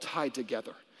all tied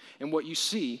together. And what you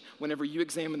see whenever you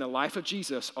examine the life of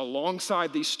Jesus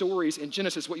alongside these stories in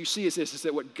Genesis, what you see is this, is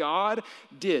that what God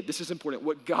did, this is important,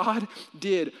 what God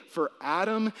did for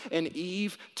Adam and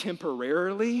Eve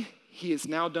temporarily, he has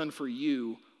now done for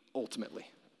you ultimately.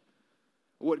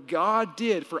 What God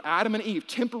did for Adam and Eve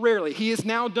temporarily, he has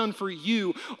now done for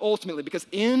you ultimately. Because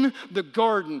in the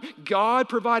garden, God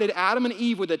provided Adam and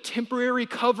Eve with a temporary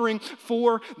covering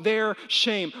for their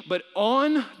shame. But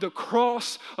on the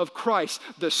cross of Christ,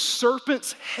 the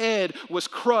serpent's head was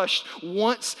crushed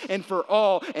once and for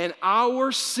all. And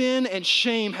our sin and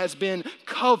shame has been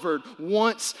covered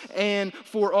once and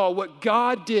for all. What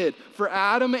God did for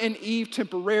Adam and Eve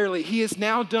temporarily, he has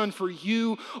now done for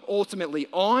you ultimately.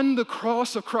 On the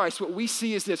cross of Christ, what we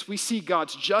see is this. We see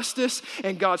God's justice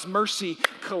and God's mercy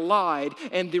collide,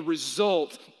 and the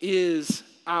result is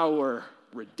our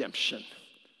redemption.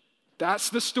 That's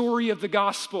the story of the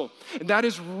gospel. And that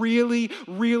is really,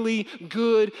 really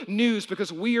good news,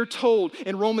 because we are told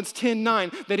in Romans 10:9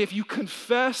 that if you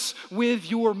confess with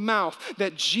your mouth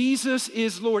that Jesus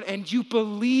is Lord and you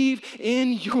believe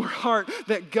in your heart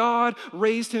that God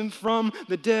raised him from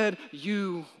the dead,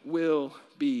 you will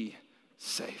be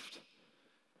saved.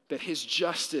 That his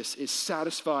justice is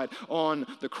satisfied on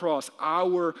the cross.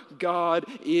 Our God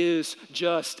is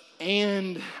just,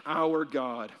 and our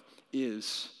God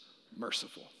is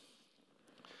merciful.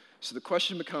 So the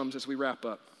question becomes, as we wrap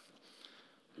up,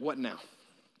 what now?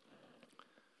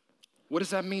 What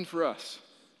does that mean for us?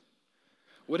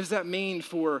 What does that mean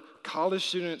for college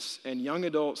students and young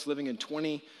adults living in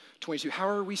 2022? How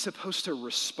are we supposed to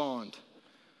respond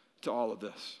to all of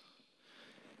this?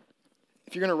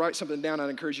 If you're going to write something down, I'd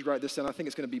encourage you to write this down. I think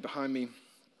it's going to be behind me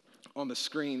on the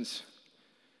screens.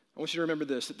 I want you to remember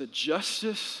this, that the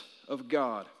justice of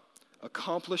God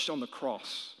accomplished on the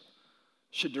cross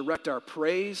should direct our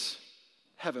praise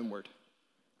heavenward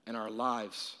and our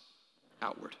lives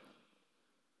outward.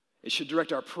 It should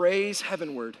direct our praise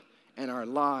heavenward and our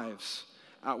lives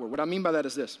outward. What I mean by that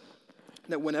is this,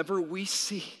 that whenever we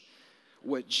see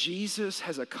what Jesus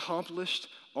has accomplished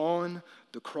on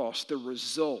the cross, the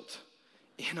result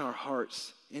in our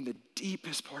hearts, in the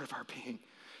deepest part of our being,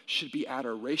 should be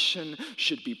adoration,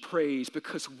 should be praise,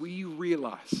 because we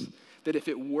realize that if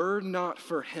it were not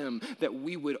for him, that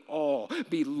we would all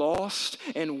be lost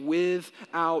and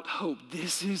without hope.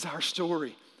 This is our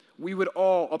story. We would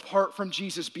all, apart from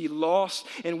Jesus, be lost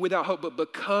and without hope. But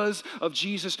because of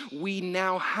Jesus, we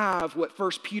now have what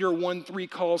 1 Peter 1:3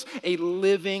 calls a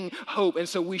living hope. And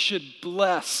so we should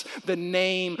bless the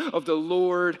name of the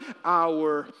Lord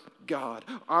our God.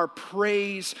 Our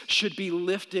praise should be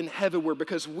lifted heavenward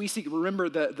because we see, remember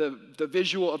the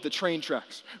visual of the train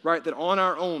tracks, right? That on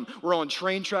our own, we're on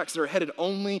train tracks that are headed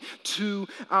only to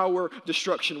our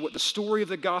destruction. What the story of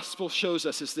the gospel shows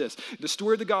us is this. The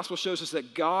story of the gospel shows us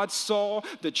that God saw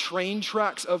the train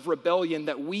tracks of rebellion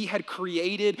that we had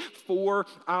created for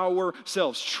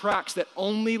ourselves, tracks that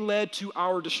only led to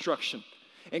our destruction.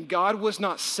 And God was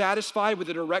not satisfied with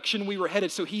the direction we were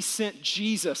headed, so he sent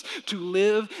Jesus to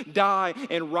live, die,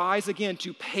 and rise again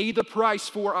to pay the price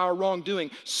for our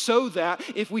wrongdoing, so that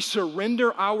if we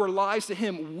surrender our lives to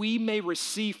him, we may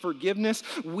receive forgiveness,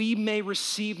 we may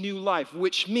receive new life,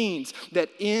 which means that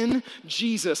in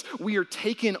Jesus, we are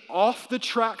taken off the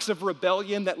tracks of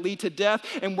rebellion that lead to death,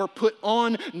 and we're put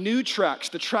on new tracks,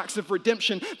 the tracks of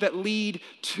redemption that lead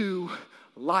to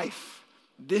life.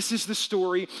 This is the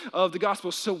story of the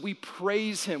gospel. So we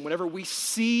praise him. Whenever we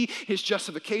see his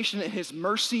justification and his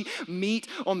mercy meet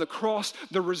on the cross,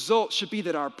 the result should be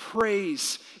that our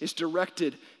praise is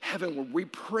directed heavenward. We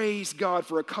praise God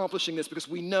for accomplishing this because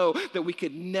we know that we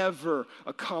could never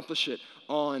accomplish it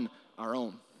on our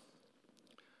own.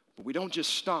 But we don't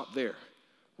just stop there.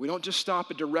 We don't just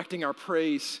stop at directing our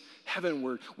praise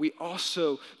heavenward. We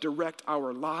also direct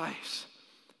our lives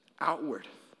outward.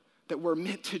 That we're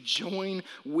meant to join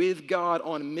with God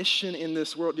on mission in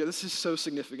this world. Yeah, this is so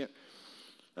significant.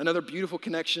 Another beautiful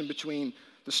connection between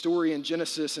the story in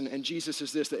Genesis and Jesus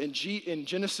is this, that in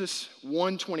Genesis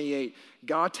 1:28,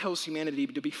 God tells humanity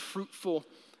to be fruitful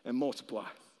and multiply.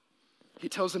 He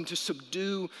tells them to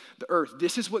subdue the earth.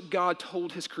 This is what God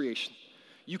told his creation.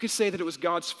 You could say that it was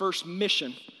God's first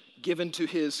mission given to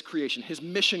his creation, his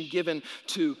mission given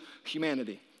to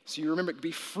humanity. So you remember,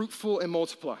 be fruitful and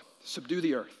multiply, subdue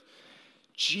the earth.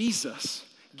 Jesus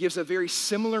gives a very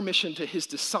similar mission to his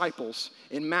disciples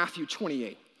in Matthew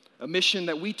 28, a mission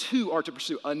that we too are to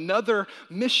pursue, another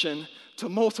mission to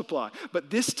multiply.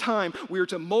 But this time we are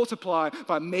to multiply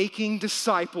by making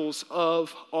disciples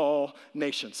of all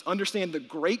nations. Understand the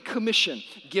Great Commission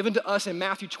given to us in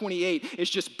Matthew 28 is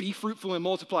just be fruitful and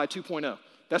multiply 2.0.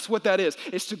 That's what that is.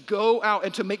 It's to go out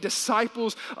and to make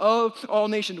disciples of all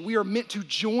nations. We are meant to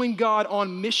join God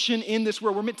on mission in this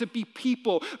world. We're meant to be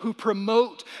people who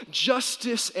promote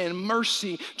justice and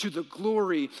mercy to the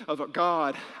glory of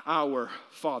God, our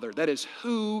Father. That is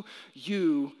who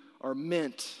you are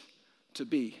meant to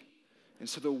be. And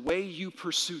so the way you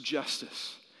pursue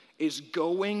justice is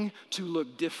going to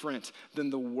look different than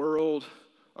the world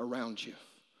around you.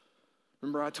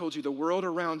 Remember, I told you the world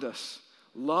around us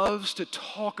loves to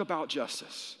talk about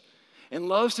justice and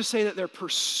loves to say that they're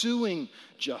pursuing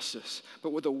justice.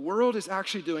 But what the world is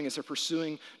actually doing is they're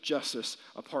pursuing justice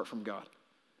apart from God.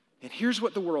 And here's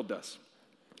what the world does.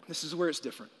 This is where it's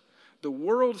different. The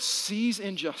world sees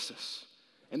injustice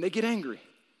and they get angry,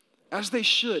 as they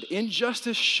should.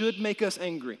 Injustice should make us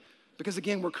angry because,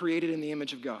 again, we're created in the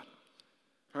image of God.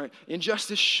 All right?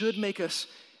 Injustice should make us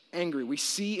angry. We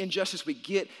see injustice, we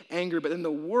get angry, but then the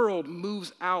world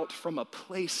moves out from a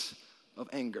place of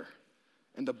anger.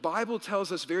 And the Bible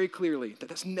tells us very clearly that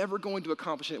that's never going to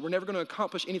accomplish it. We're never going to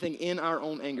accomplish anything in our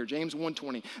own anger. James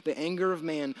 1:20, the anger of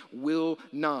man will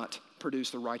not produce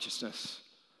the righteousness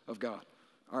of God.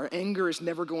 Our anger is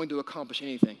never going to accomplish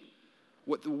anything.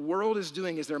 What the world is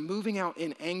doing is they're moving out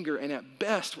in anger, and at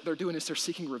best what they're doing is they're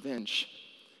seeking revenge.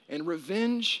 And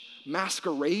revenge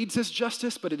masquerades as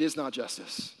justice, but it is not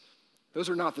justice. Those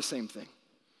are not the same thing.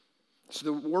 So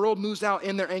the world moves out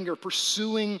in their anger,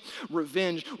 pursuing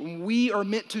revenge. We are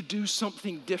meant to do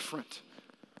something different.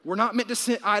 We're not meant to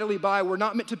sit idly by. We're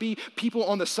not meant to be people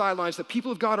on the sidelines. The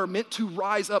people of God are meant to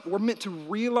rise up. We're meant to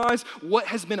realize what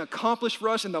has been accomplished for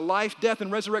us in the life, death,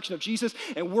 and resurrection of Jesus,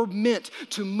 and we're meant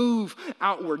to move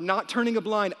outward, not turning a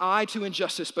blind eye to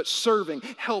injustice, but serving,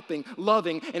 helping,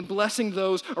 loving, and blessing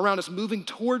those around us, moving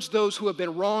towards those who have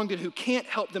been wronged and who can't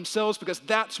help themselves, because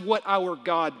that's what our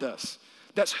God does.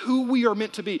 That's who we are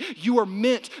meant to be. You are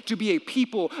meant to be a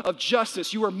people of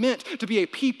justice. You are meant to be a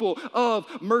people of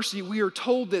mercy. We are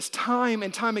told this time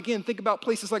and time again. Think about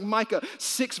places like Micah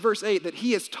 6 verse 8, that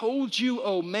he has told you,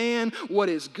 O man, what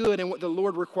is good and what the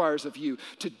Lord requires of you,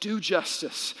 to do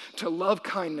justice, to love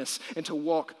kindness, and to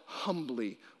walk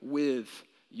humbly with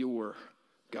your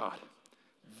God.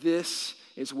 This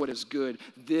is what is good.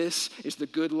 This is the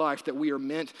good life that we are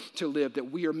meant to live,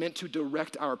 that we are meant to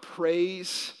direct our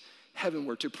praise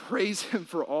heavenward, to praise him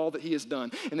for all that he has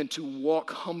done, and then to walk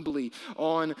humbly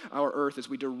on our earth as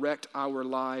we direct our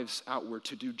lives outward,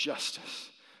 to do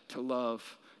justice, to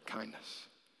love kindness.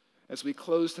 As we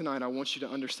close tonight, I want you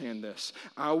to understand this.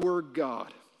 Our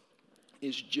God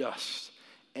is just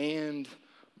and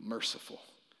merciful.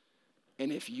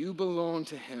 And if you belong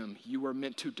to him, you are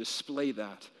meant to display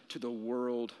that to the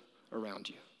world around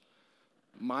you.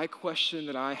 My question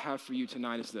that I have for you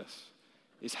tonight is this,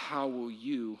 is how will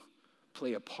you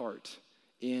play a part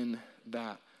in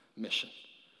that mission?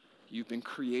 You've been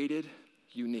created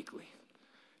uniquely.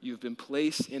 You've been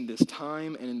placed in this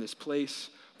time and in this place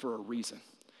for a reason.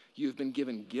 You've been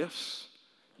given gifts.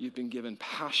 You've been given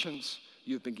passions.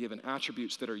 You've been given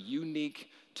attributes that are unique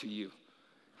to you.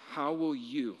 How will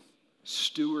you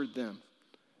steward them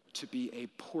to be a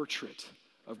portrait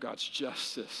of God's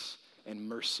justice and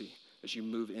mercy as you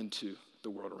move into the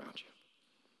world around you?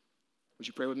 Would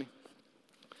you pray with me?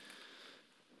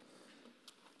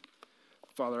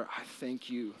 Father, I thank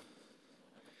you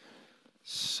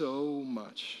so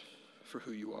much for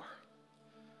who you are.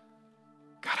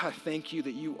 God, I thank you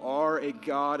that you are a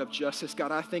God of justice.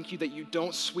 God, I thank you that you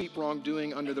don't sweep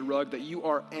wrongdoing under the rug, that you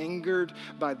are angered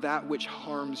by that which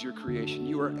harms your creation.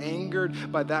 You are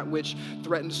angered by that which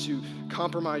threatens to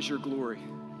compromise your glory.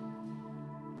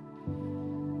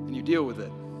 And you deal with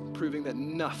it, proving that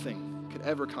nothing could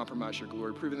ever compromise your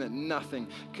glory, proving that nothing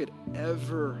could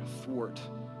ever thwart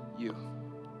you.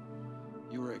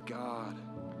 You are a God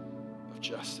of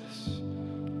justice.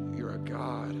 You're a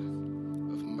God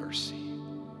of mercy.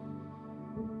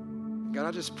 God,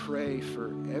 I just pray for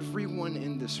everyone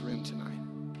in this room tonight.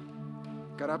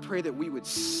 God, I pray that we would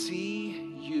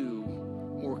see you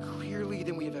more clearly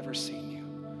than we have ever seen you.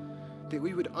 That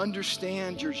we would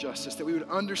understand your justice, that we would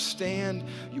understand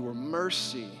your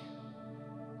mercy.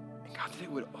 And God, that it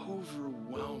would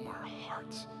overwhelm our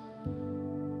hearts.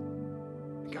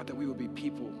 And God, that we would be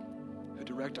people who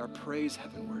direct our praise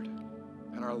heavenward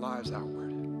and our lives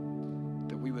outward.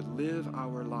 That we would live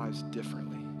our lives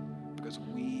differently because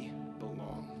we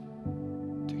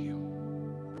belong to you.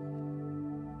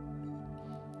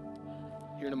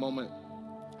 Here in a moment,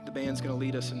 the band's going to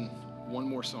lead us in one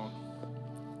more song.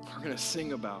 We're going to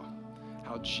sing about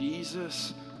how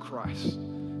Jesus Christ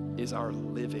is our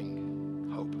living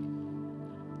hope.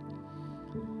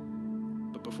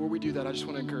 But before we do that, I just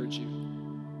want to encourage you.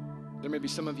 There may be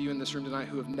some of you in this room tonight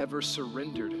who have never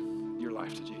surrendered your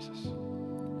life to Jesus.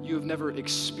 You have never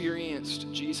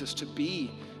experienced Jesus to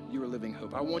be your living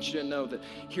hope. I want you to know that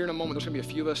here in a moment, there's going to be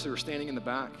a few of us that are standing in the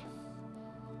back.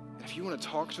 And if you want to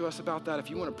talk to us about that, if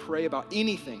you want to pray about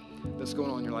anything that's going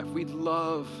on in your life, we'd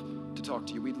love to talk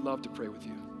to you. We'd love to pray with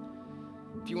you.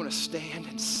 If you want to stand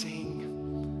and sing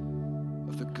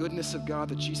of the goodness of God,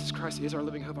 that Jesus Christ is our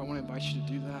living hope, I want to invite you to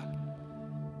do that.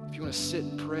 If you want to sit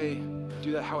and pray,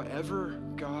 do that. However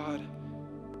God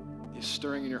is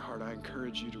stirring in your heart, I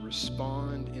encourage you to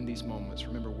respond in these moments.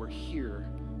 Remember, we're here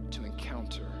to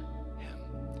encounter him.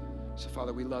 So,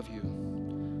 Father, we love you.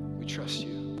 We trust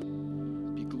you.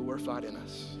 Be glorified in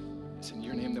us. It's in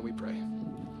your name that we pray.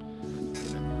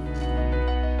 Amen.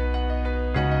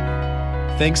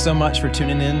 Thanks so much for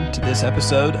tuning in to this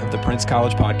episode of the Prince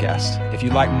College Podcast. If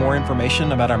you'd like more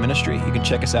information about our ministry, you can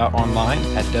check us out online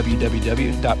at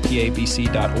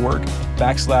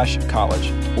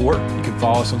www.pabc.org/college, or you can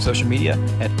follow us on social media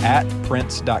at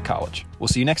prince.college. We'll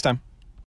see you next time.